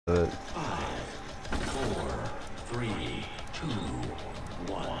But 5, 4, 3, 2,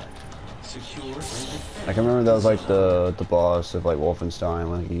 1. Secure and defend. I can remember that was like the boss of like Wolfenstein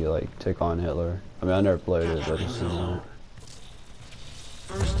when he like took on Hitler. I mean, I never played it, but I just seen it.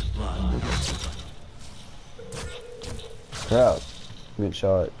 First blood. Crap, I'm getting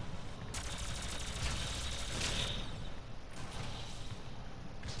shot.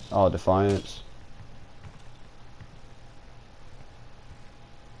 Oh, Defiance.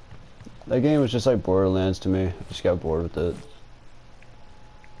 That game was just like Borderlands to me. I just got bored with it.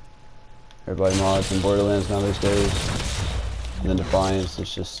 Everybody mods in Borderlands now these days. And then Defiance,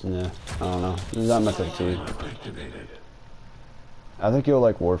 it's just, nah, I don't know. This is not my cup of tea. I think you'll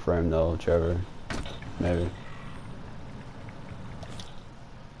like Warframe though, Trevor. Maybe.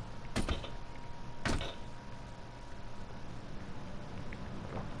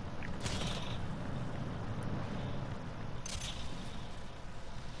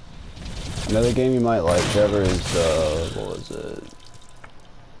 Another game you might like, Trevor, is, what was it?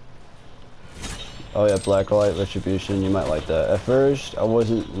 Oh yeah, Blacklight Retribution, you might like that. At first, I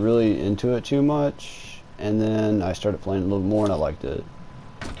wasn't really into it too much, and then I started playing a little more and I liked it.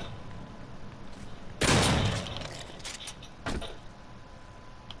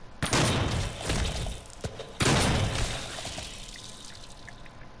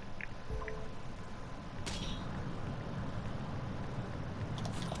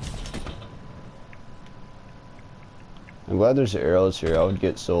 I'm glad there's arrows here. I would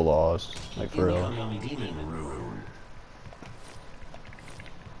get so lost, like for real.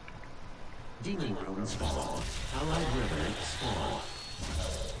 Demon Rune spawn. Allied Revenant spawn.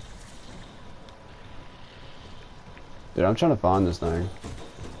 Dude, I'm trying to find this thing.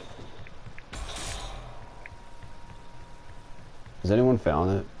 Has anyone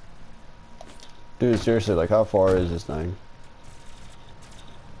found it? Dude, seriously, like how far is this thing?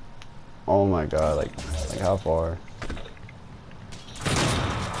 Oh my god, like how far?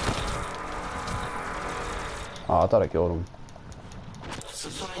 Oh, I thought I killed him.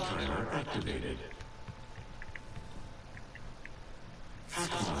 Supply timer activated. Hack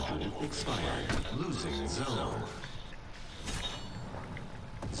module expired. Losing zone.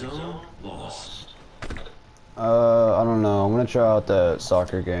 Zone lost. I don't know. I'm gonna try out that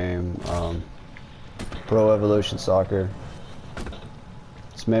soccer game, Pro Evolution Soccer.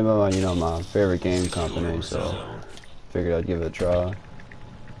 It's made by my favorite game company, so figured I'd give it a try.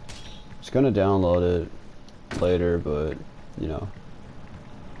 Just gonna download it later, but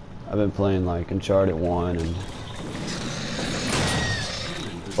I've been playing like Uncharted 1 and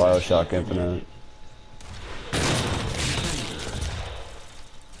BioShock Infinite.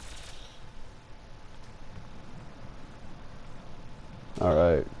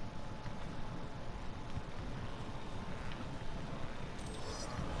 Alright.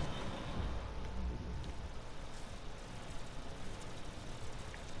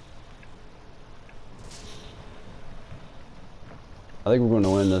 I think we're going to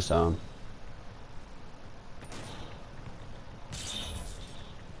win this time.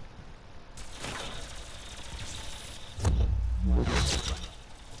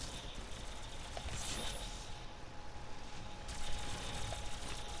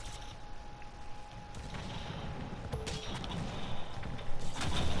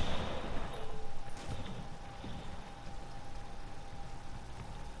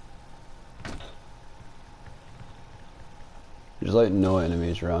 There's like no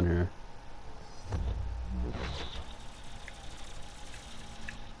enemies around here.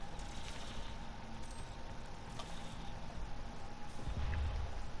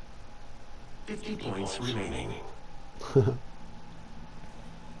 $50 points remaining. Alright,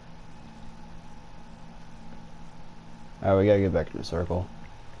 we gotta get back in the circle.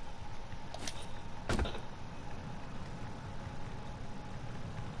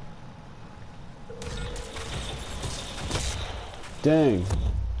 Dang.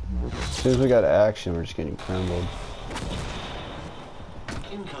 As soon as we got action, we're just getting crumbled.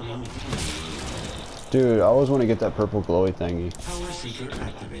 Incoming. Dude, I always want to get that purple glowy thingy. Power Seeker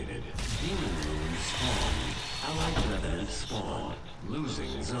activated. Demon Rune spawn. Allied Revenant spawn.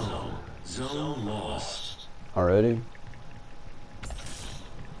 Losing zone. Zone lost. Already?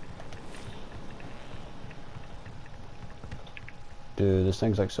 Dude, this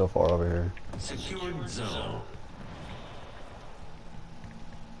thing's like so far over here. Secured zone.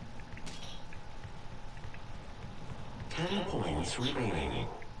 $10 points remaining.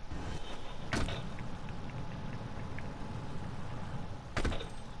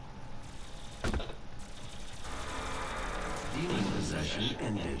 Demon possession. session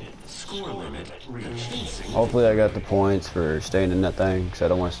ended. Score limit reached. Hopefully I got the points for staying in that thing, because I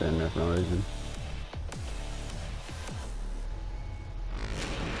don't want to stay in there for no reason.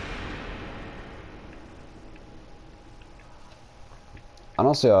 I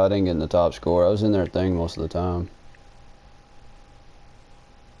don't see how I didn't get in the top score. I was in their thing most of the time.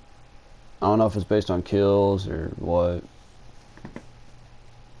 I don't know if it's based on kills or what.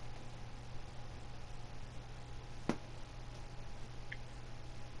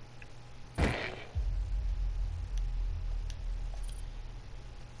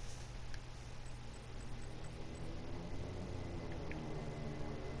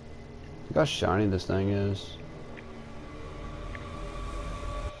 Look how shiny this thing is.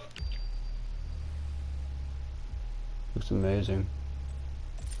 Looks amazing.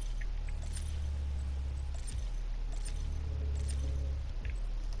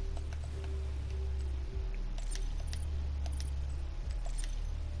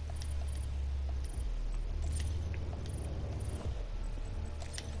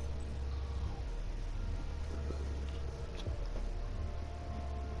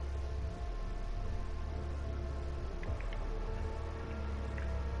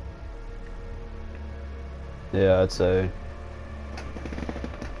 Yeah, I'd say.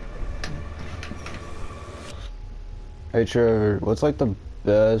 Hey Trevor, what's like the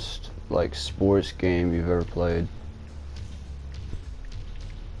best like sports game you've ever played?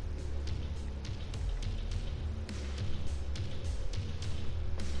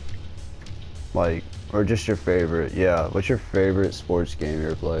 Like, or just your favorite? Yeah, what's your favorite sports game you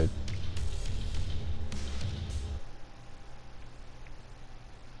ever played?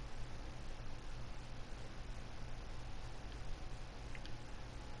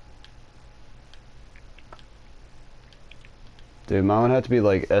 Dude, mine would have to be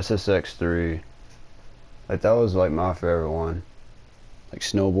like SSX3. Like that was like my favorite one. Like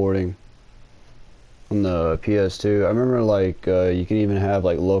snowboarding on the PS2. I remember like you can even have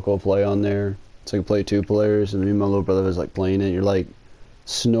like local play on there. So you can play 2 players, and me and my little brother was like playing it. You're like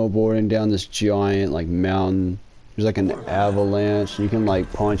snowboarding down this giant like mountain. There's like an avalanche. You can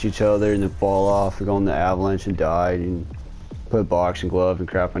like punch each other and then fall off or go in the avalanche and die. You can put boxing gloves and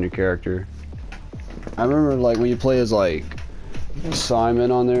crap on your character. I remember like when you play as like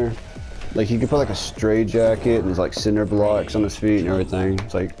Simon on there, like he could put like a stray jacket and there's like cinder blocks on his feet and everything.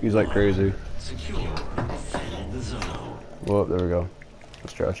 It's like he's like crazy. Whoa, there we go.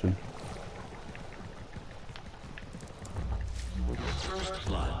 Stretching. First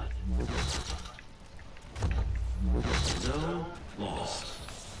blood. Zone lost.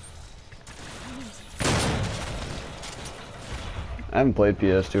 I haven't played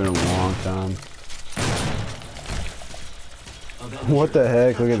PS2 in a long time. What the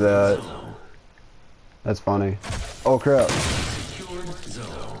heck? Look at that. That's funny. Oh crap. Secured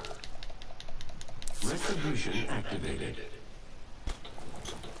zone. Retribution activated.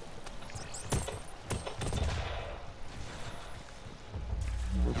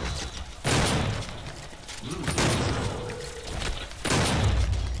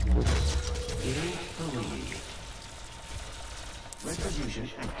 Getting the lead. Retribution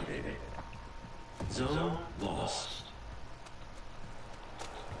activated. Zone lost.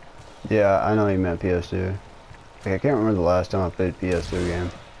 Yeah, I know you meant PS2. Like, I can't remember the last time I played a PS2 game.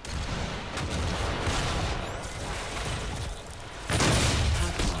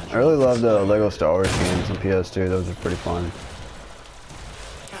 I really love the Lego Star Wars games on PS2. Those are pretty fun.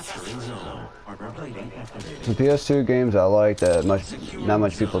 The PS2 games I like that not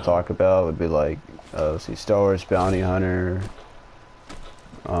much people talk about would be like, let's see, Star Wars Bounty Hunter.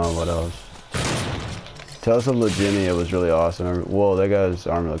 What else? Tales of Leginia was really awesome. Whoa, that guy's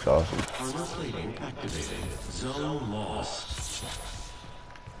armor looks awesome. Zone lost.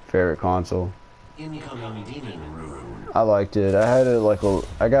 Favorite console? Incoming demon room. I liked it. I had it like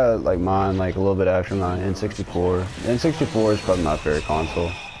I got it like mine like a little bit after my N64. N64 is probably my favorite console.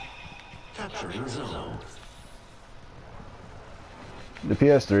 Capturing zone. The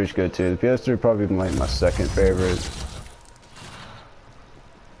PS3 is good too. The PS3 probably like my second favorite.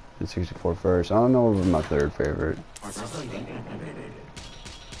 The 64 first. I don't know what was my third favorite.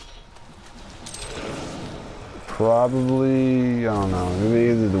 Probably, I don't know,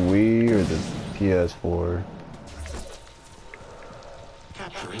 maybe either the Wii or the PS4.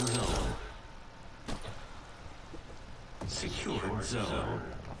 Capturing zone. Secured zone.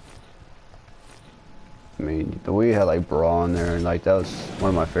 I mean, the Wii had like Brawl in there, and like that was one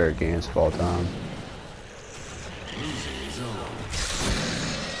of my favorite games of all time. Losing zone.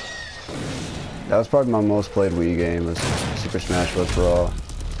 That was probably my most played Wii game, was Super Smash Bros. Brawl.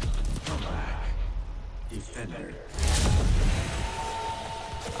 Defender.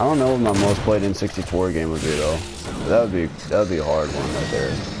 I don't know what my most played N64 game would be though. But that would be a hard one right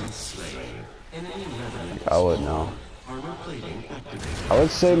there. I wouldn't know. I would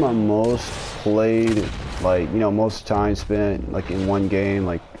say my most played, like, you know, most time spent like in one game,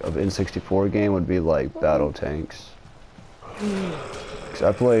 like of N64 game, would be like Battle Tanks. Cause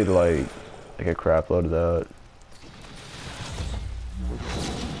I played like a crap load of that.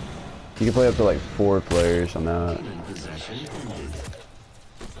 You can play up to like 4 players on that.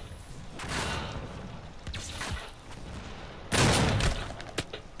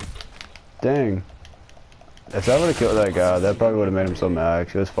 Dang. If I would have killed that guy, that probably would have made him so mad,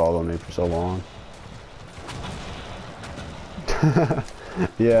 'cause he was following me for so long.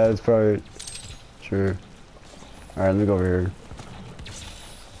 Yeah, that's probably true. Alright, let me go over here.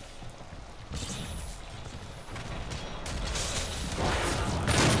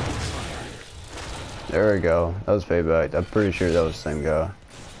 There we go. That was payback. I'm pretty sure that was the same guy.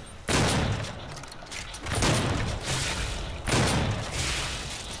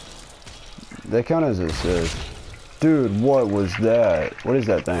 That count as assist. Dude, what was that? What is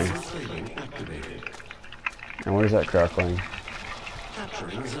that thing? And what is that crackling?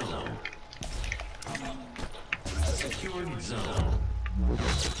 Capturing zone. Secured zone.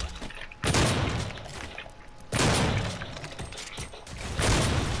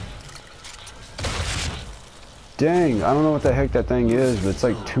 Dang, I don't know what the heck that thing is, but it's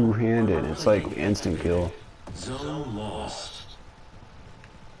like two-handed. It's like instant kill. Zone lost.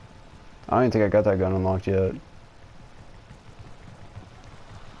 I don't even think I got that gun unlocked yet.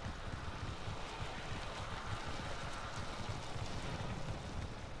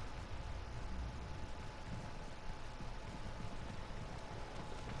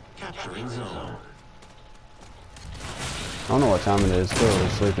 Capturing zone. I don't know what time it is. Still really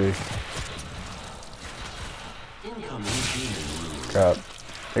sleepy. Incoming demon room. Crap.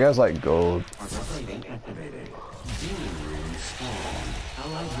 That guy's like gold. Armor plating activated. Demon room spawn.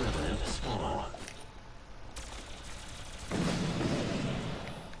 Allied revenant spawn.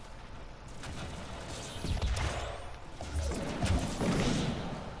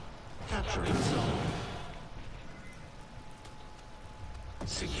 Capturing zone.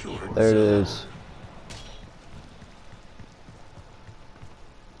 Secured There it zone. is.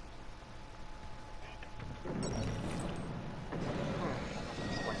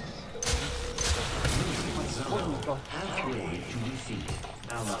 Halfway to defeat.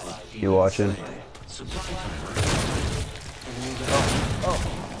 Allied You watching? supply timer.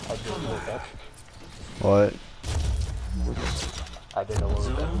 I didn't know that. What? I didn't know what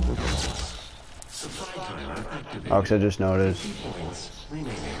Zone lost. Supply timer activated. Oh, 'cause I just noticed. 50 points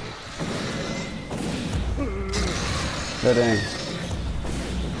remaining. That dang.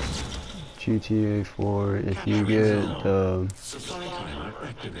 GTA 4, if you get the... Supply timer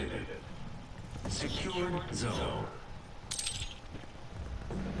activated. Secured zone.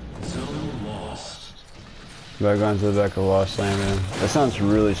 Zone lost. Back onto the back of Lost Land, man. That sounds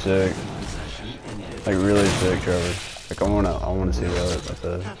really sick. Possession ended. Like really sick, Trevor. Like I wanna see that at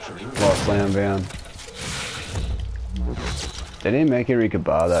the Lost Land van. They didn't make it where you could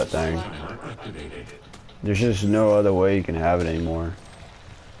buy that thing. Timer activated. There's just no other way you can have it anymore.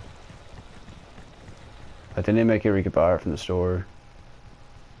 Like they didn't make it where you could buy it from the store.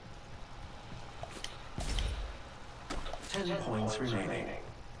 10 points remaining.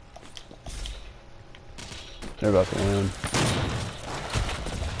 They're about to win.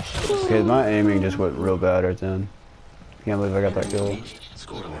 Okay, my aiming just went real bad right then. Can't believe I got that kill. Reached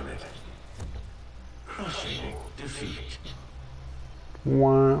score limit. Crushing defeat.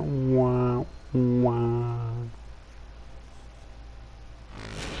 Wah, wah, wah.